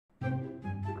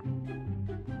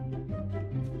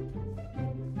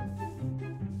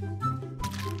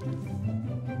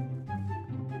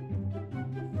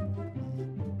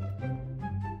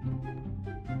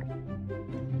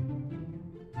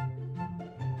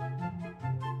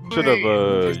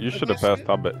You should have passed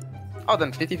Hobbit. Oh,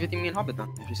 then 50-50 me and Hobbit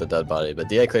then. It's a dead body, but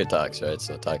DA cleared Tox, right?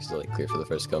 So Tox is like clear for the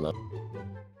first kill now.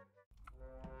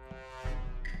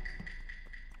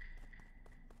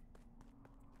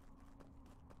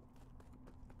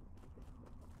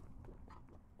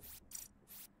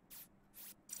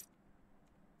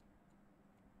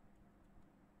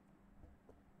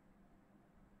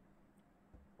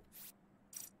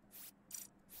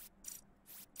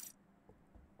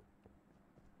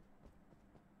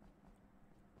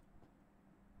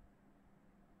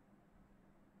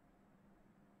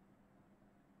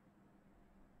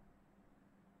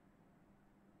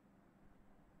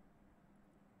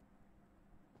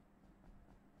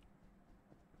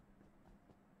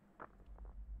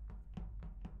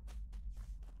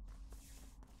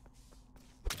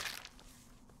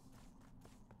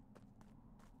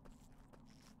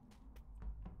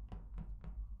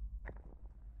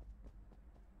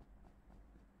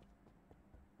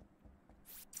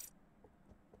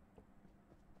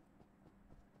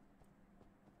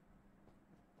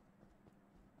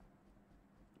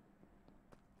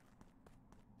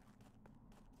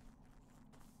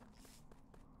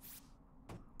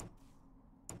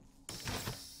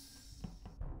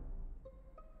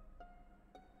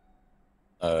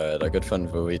 Alright, our good friend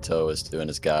Vivito was doing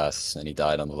his gas and he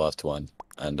died on the left one.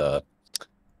 And it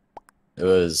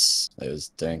was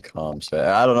during comms, right?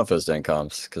 I don't know if it was during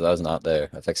comms, because I was not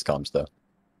there. I fixed comms though.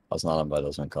 I was not on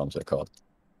vitals when comms were called.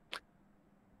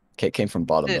 Kate came from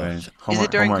bottom though. Is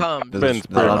it during comms? Ben's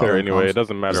pretty clear anyway, it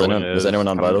doesn't matter when it is. Was anyone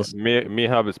on vitals? Me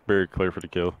Hobbit's very clear for the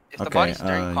kill. If the body's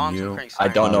during comms, you... I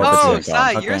don't know if Oh, it's during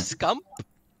comms. you're a scump?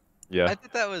 Yeah. I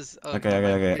thought that was...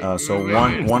 Okay. So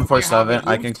 147,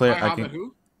 I can clear.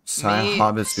 Sai,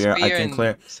 Hobbit, Spear. I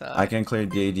can clear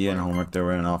DAD and Homework. They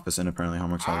were in office, and apparently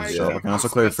Homework saw this. So I can also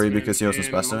clear Free because he was a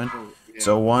specimen.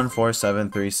 So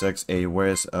 14736A.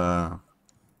 Where's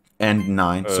and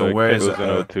 9? So where is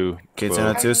Kate's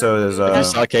in 02. So there's If you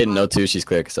saw Kate in 02, she's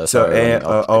clear because that's so A.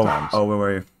 Where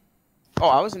were you? Oh,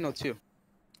 I was in 02.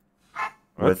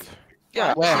 With.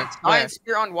 Yeah, Where? I and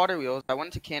Spear on water wheels. I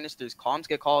went to canisters. Comms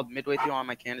get called midway through on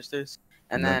my canisters,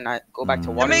 and then I go back to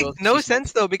That water wheels. makes no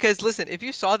sense though, because listen, if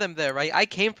you saw them there, right? I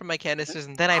came from my canisters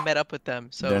and then I met up with them.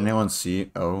 So. Did anyone see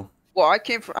O? Well, I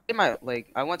came from.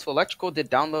 I went to electrical,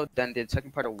 did download, then did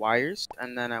second part of wires,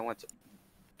 and then I went to.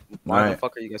 Why the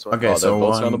fuck are you guys? Okay, so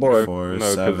both on the board. 4,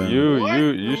 No, 7.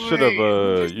 you should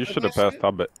have passed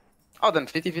Hobbit. Oh, then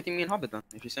 50-50 me and Hobbit then.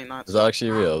 If you're saying that. Is that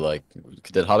actually real? Like,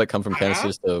 did Hobbit come from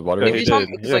canisters to water? Yeah, If he you tell did.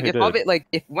 me, Yeah, like he if did. Hobbit, like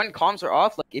if when comms are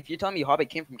off, like if you tell me Hobbit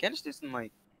came from canisters, then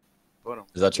like, hold on.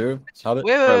 Is that true? Hobbit?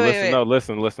 Wait. Listen. Yeah, no, there's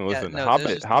just no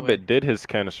way. Hobbit did his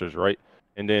canisters, right?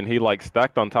 And then he like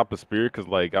stacked on top of Spear, cause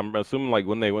like I'm assuming like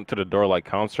when they went to the door, like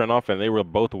comms turned off, and they were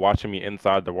both watching me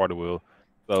inside the water wheel.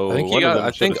 So I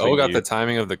think O got the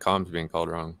timing of the comms being called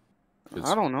wrong.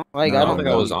 I don't know. Like I don't think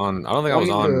I was on. I don't think I was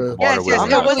on. Yes, water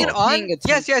wheel. it wasn't on. Paying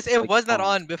Yes, attention, it like, was not comms.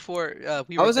 on before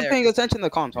we were I wasn't there. paying attention to the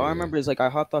comms. All I remember is like I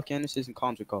hopped off canisters and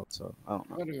comms were called. So I don't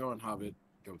know. I'm gonna go on Hobbit.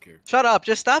 Don't care. Shut up!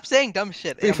 Just stop saying dumb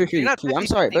shit. Free. You're not I'm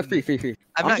sorry, but free.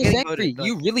 I'm I'm not just getting saying voted, free.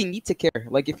 You really need to care.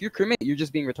 Like if you're crewmate, you're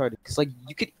just being retarded. Cause like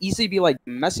you could easily be like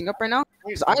messing up right now.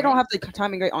 Cause I don't have the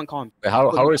timing right on comms. Wait, how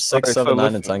are 6, Okay, so 7, 9,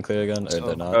 and listen. 10 clear again? Or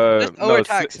they're not? Just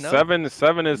overtax, no?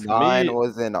 7 is Nine me.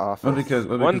 was in office. Well, because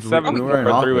we 174 were in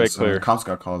for three-way office, clear. and comms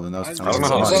got called, and that was I don't know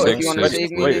how Oh, if you 6 wanna is.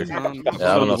 save me, Wait. then,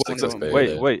 Yeah, I don't know if 6 is clear.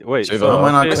 either. Wait. Shiva, How am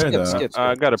I not Okay. clear though?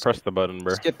 I gotta press the button,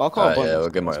 bro. Skip. I'll call Alright, a button. yeah, we'll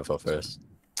get more info first.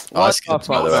 What I the skipped,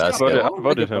 by the way. fuck? I I skipped.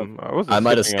 voted him. I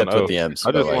might have skipping skipped on with the O. M's.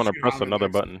 I just but, want like, to press another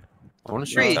button. I want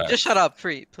to Free, show just shut up,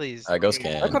 free, please. Alright, go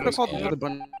scan. I could go have called scan. another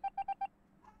button.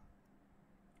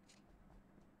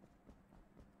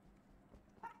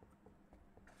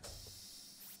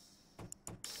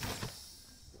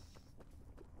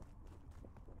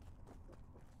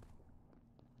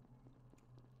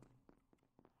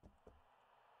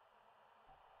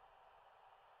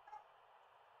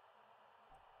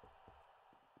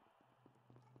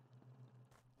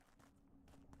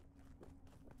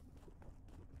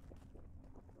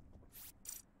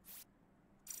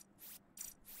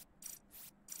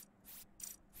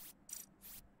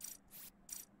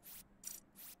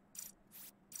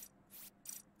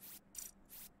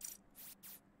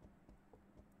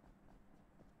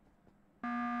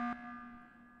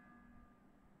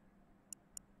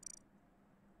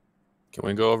 Can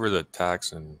we go over the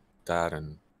tax and dad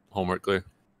and homework clear?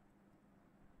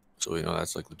 So we know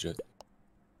that's like legit.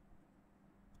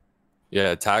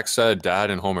 Yeah, tax said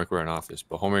dad and homework were in office,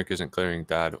 but homework isn't clearing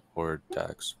dad or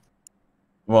tax.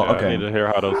 Well, Yeah, I okay. need to hear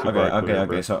how those two are clear, bro.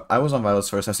 Okay. So I was on vitals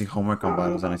first. I see homework on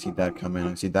vitals, and I see dad come in.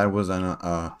 I see dad was on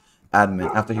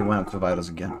admin after he went up to vitals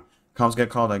again. Comms get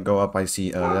called, I go up, I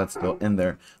see that's still in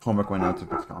there. Homework went out to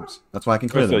fix comms. That's why I can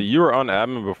clear So them. you were on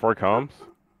admin before comms?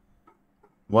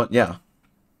 What? Yeah.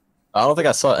 I don't think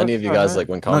I saw any of you guys like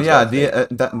when comms. No, yeah,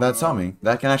 got that saw me.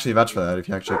 That can actually vouch for that if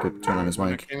you actually could turn on his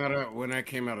mic. When I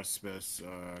came out of Spiss,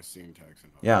 I seen Tax.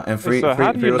 Yeah, and free. So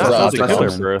how do you was not know also the killer,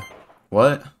 specimen. bro?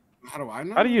 What? How do I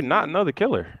know? How do you not know the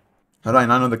killer? How do I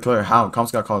not know the killer? How?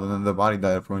 Comms got called and then the body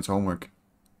died according to homework.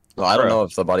 No, I don't Bruh. know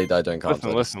if the body died during comms.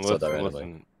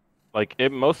 Listen. Like,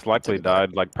 it most likely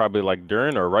died, like, probably, like,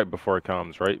 during or right before it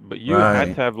comes, right? But you Right. had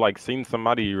to have, like, seen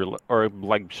somebody or,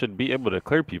 like, should be able to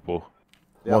clear people.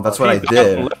 Well, that's what I See,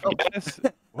 did. yes.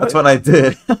 That's what I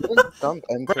did. Don't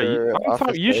Bro, enter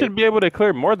office you should be able to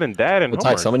clear more than dad and Well,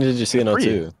 homework. Tax, how many did you see in Free.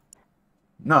 O2?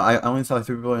 No, I only saw like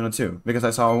 3 people in O2 because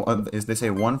I saw they say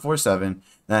 147.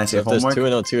 Then I say If there's homework. 2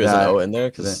 in O2, is an that- O in there?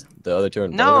 Because the other 2 are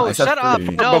in No, boiler. I said shut up.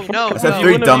 three. No, Before- no, I said no. you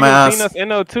three, wouldn't have even dumbass. seen us in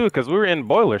O2 because we were in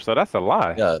boiler, so that's a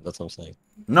lie. Yeah, that's what I'm saying.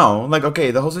 No, like okay,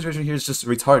 the whole situation here is just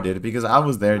retarded because I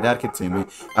was there. Dad could see me.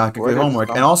 I could Where clear did homework,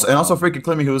 Scott and also come from? Free could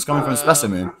clear me who was coming from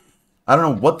specimen. I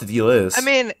don't know what the deal is. I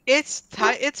mean, it's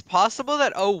possible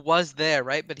that O was there,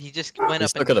 right? But he just went He up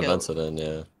still and could have killed. vented in,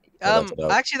 yeah. vented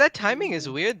out. Actually, that timing is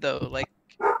weird though. Like,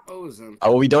 Oh, is him.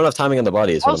 Oh, well, we don't have timing on the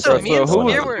body. Is what also, I'm me saying. and So who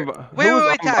was- Spear were. who Wait, was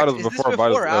wait, on Tax. vitals Is this before before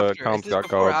or vitals, after? comms Is this got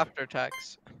before or called? after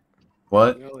Tax?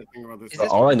 What? The only thing about this Is this-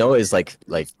 All I know is like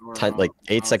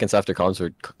 8 seconds after comms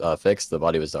were fixed, the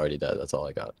body was already dead. That's all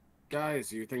I got.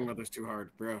 Guys, you're thinking about this too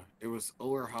hard, bro. It was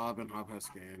Or Hob and Hob has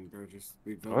scanned, bro. Just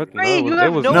we built What? it. No, Ray, you it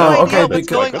have was- no No, idea okay, what's because-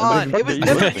 going like, on. what It was the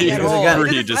never fuck? me at Because all. again- It Free,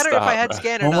 doesn't just matter if I stop. had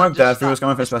scanned or not. Homework Just that Free was stop.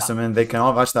 coming for Just stop. specimen. They can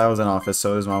all vouch that I was in office.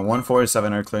 So is my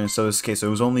 147 are clear. And so is K. So it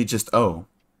was only just O.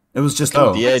 It was just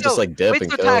O. DA Wait, just so- like dip wait,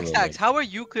 and so kill Tax, him. Tax, how are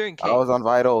you clearing K? I was on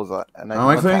vitals. And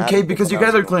I'm clearing K because you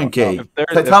guys are clearing K. If there's,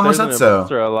 Like if Thomas there's an said so.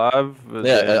 imposter alive, Yeah,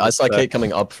 then I saw that- Kate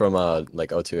coming up from like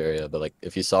O2 area, but like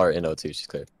if you saw her in O2, she's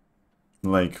clear.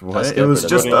 Like That's what? It good was for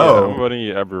just the- I'm O. voting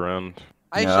you every round.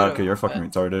 I Yeah, should've, okay, you're but- fucking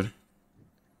retarded.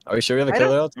 Are we sure we have a I don't-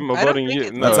 killer out? I'm I don't voting think you.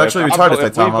 it's- No, That's if actually I retarded, vote-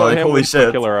 if we Tom, vote like, him, holy we put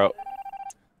shit. Killer out.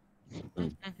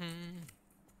 Mhm.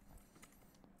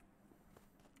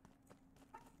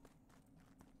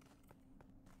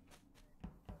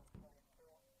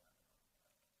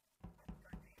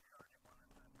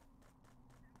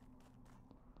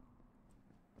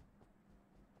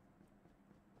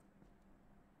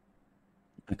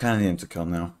 I kind of need him to kill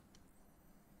now.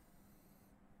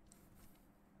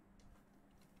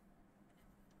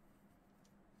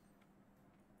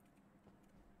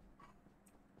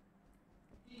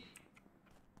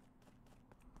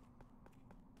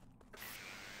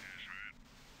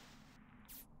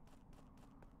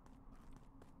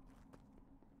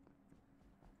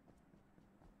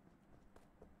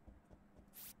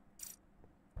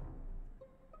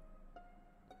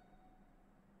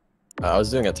 I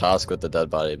was doing a task with the dead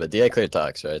body, but DA cleared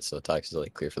Tax, right? So Tax is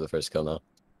like clear for the first kill now.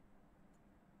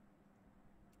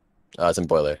 It's in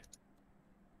boiler.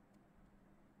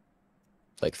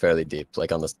 Like fairly deep,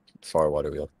 like on the far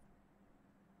water wheel.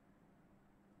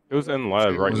 It was in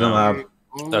lab right Who's in now. lab?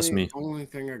 That's me. Only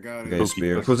thing I got Okay, is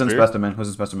Spear. Spear? Who's in specimen? Who's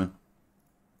in specimen?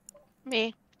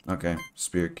 Me. Okay,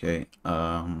 Spear K.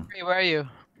 Hey, where are you?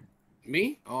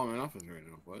 me. Oh, I'm in office right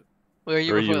now. What? Where are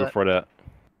you Where before you that? before that?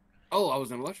 Oh, I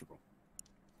was in electrical.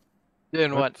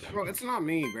 Doing what? Bro, it's not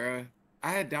me, bro.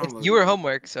 I had downloaded. You were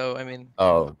homework, so I mean.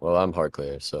 Oh, well, I'm hard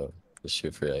clear, so just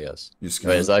shoot free, I guess. You just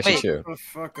Wait, is that actually Wait. true? Shut the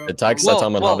fuck up. Did Tax Well, set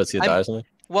Tom and well, Hobbit see a I'm- die or something?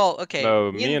 Well, okay.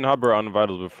 No, me and Hub were on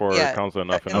vitals before Yeah, council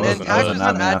enough, and and I then wasn't. Tax wasn't was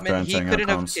on admin after admin. He entering couldn't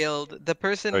have comms. killed the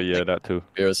person. Oh yeah, like, that too.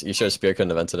 You sure Spear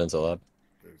couldn't have vented into the lab?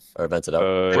 Or vented out?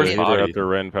 He body? would have to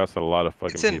ran past a lot of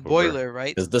fucking it's in people. bro. boiler,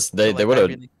 right? Because this, So, they like, would I have.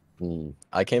 really-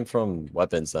 I came from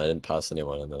weapons and I didn't pass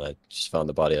anyone, and then I just found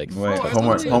the body like. Wait, Oh,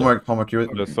 homework, it's homework. You were,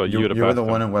 Just so you you'd have were the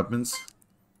passed one him. in weapons.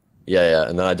 Yeah,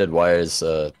 and then I did wires,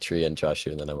 tree, and trash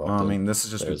chute, and then I walked I in. mean, this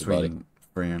is just There's the body. between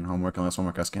Free and homework, unless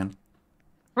homework has scanned.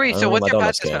 Free. I So don't what's know, your I don't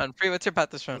path this understand. round? Free. What's your path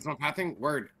this round? That's my pathing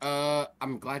word.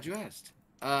 I'm glad you asked.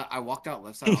 I walked out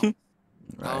left side.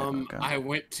 Right. Okay. I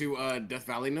went to Death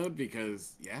Valley node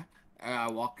because yeah. I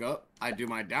walk up. I do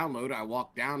my download. I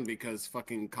walk down because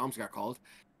fucking comms got called.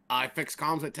 I fix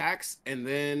comms at Tax and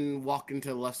then walk into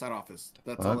the left side office.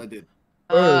 That's all What? I did.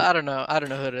 I don't know. I don't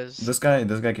know who it is. This guy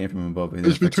came from above.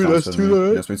 It's between us two, though,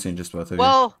 right? Yes, between just both of you.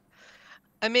 Well,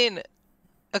 I mean,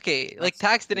 okay, like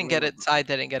Tax didn't get it. Side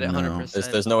didn't get it. No.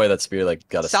 100%. There's no way that Spear like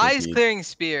got a Size sneaky- clearing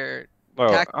spear. Bro,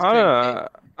 Tax is clear,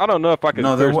 I don't know if I can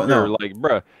No, clear there wa- Spear. no. Like,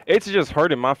 bruh, it's just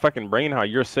hurting my fucking brain how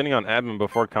you're sitting on admin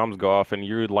before comms go off and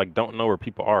you like don't know where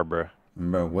people are, bruh.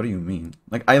 Bro, what do you mean?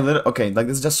 Like, I literally, okay, like,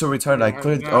 this is just so retarded. I Yeah,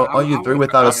 cleared yeah, all you I'm three with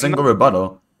without a that. single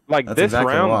rebuttal. Like That's this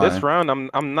exactly round, why. this round,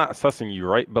 I'm not sussing you,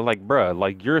 right? But like, bruh,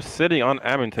 like you're sitting on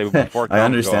admin table before. I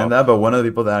understand that, but one of the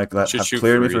people that have shoot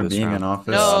cleared me free from this being round. in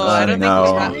office. No, I don't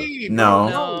think we have-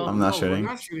 no, I'm not we're shooting.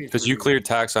 not shooting Because for you you. cleared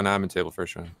tax on admin table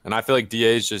first round, and I feel like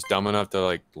DA is just dumb enough to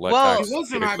like let Well- tax He was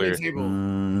get on it clear. admin table.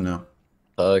 No.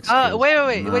 Alex, Wait. Nah,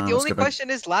 The I'm only skipping. question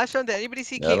is, last round, did anybody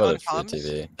see yeah, Kate I on voted for comms?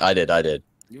 TV. I did.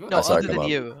 You No, I saw it other come than up.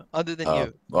 you. Other than Oh,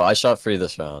 you. well, I shot free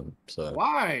this round, so.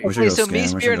 Why? We should Okay, go so scan. me, We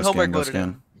Spear, should and go scan. Homework Go voted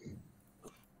scan.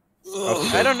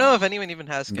 I don't know if anyone even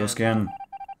has Go scan. scan.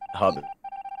 Hobbit.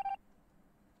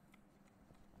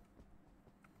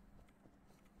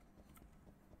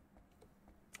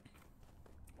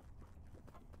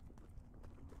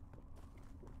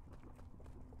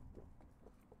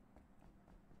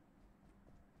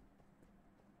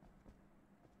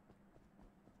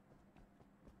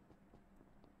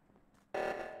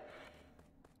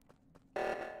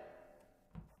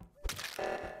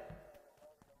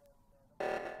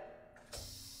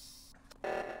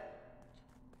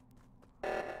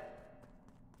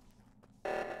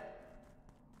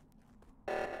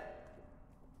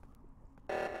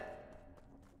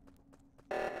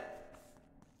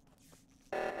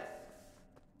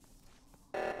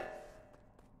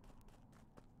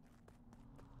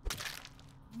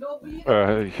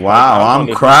 Wow, I'm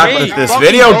Wait, cracked with this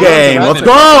video fucking game. vote. Let's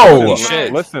go. Holy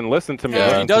shit. Listen to me. Yeah,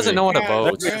 listen he to doesn't me. know how to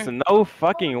vote. There's no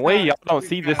fucking way y'all don't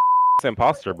see this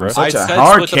imposter, bro. Such a said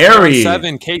hard split the play on carry.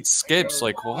 7, Kate skips.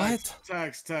 Like what?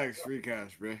 Tax, free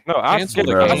cash, bro. No, I Cancel skipped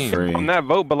the Bro, game. free. on that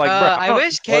vote, but like, bro, I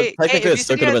wish Well, Kate. technically, if it you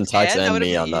still said could have you been had tax scan, and would've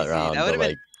me been on that easy. round, That but would've been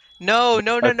like,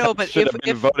 no. But should if have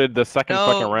been voted the second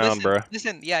fucking round, bro.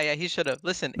 listen, yeah, he should have.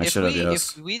 Listen, I if should've, we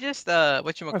yes. if we just That's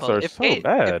whatchamacallit, if so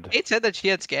bad. Kate said that she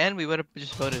had scan, we would have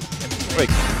just voted. Wait,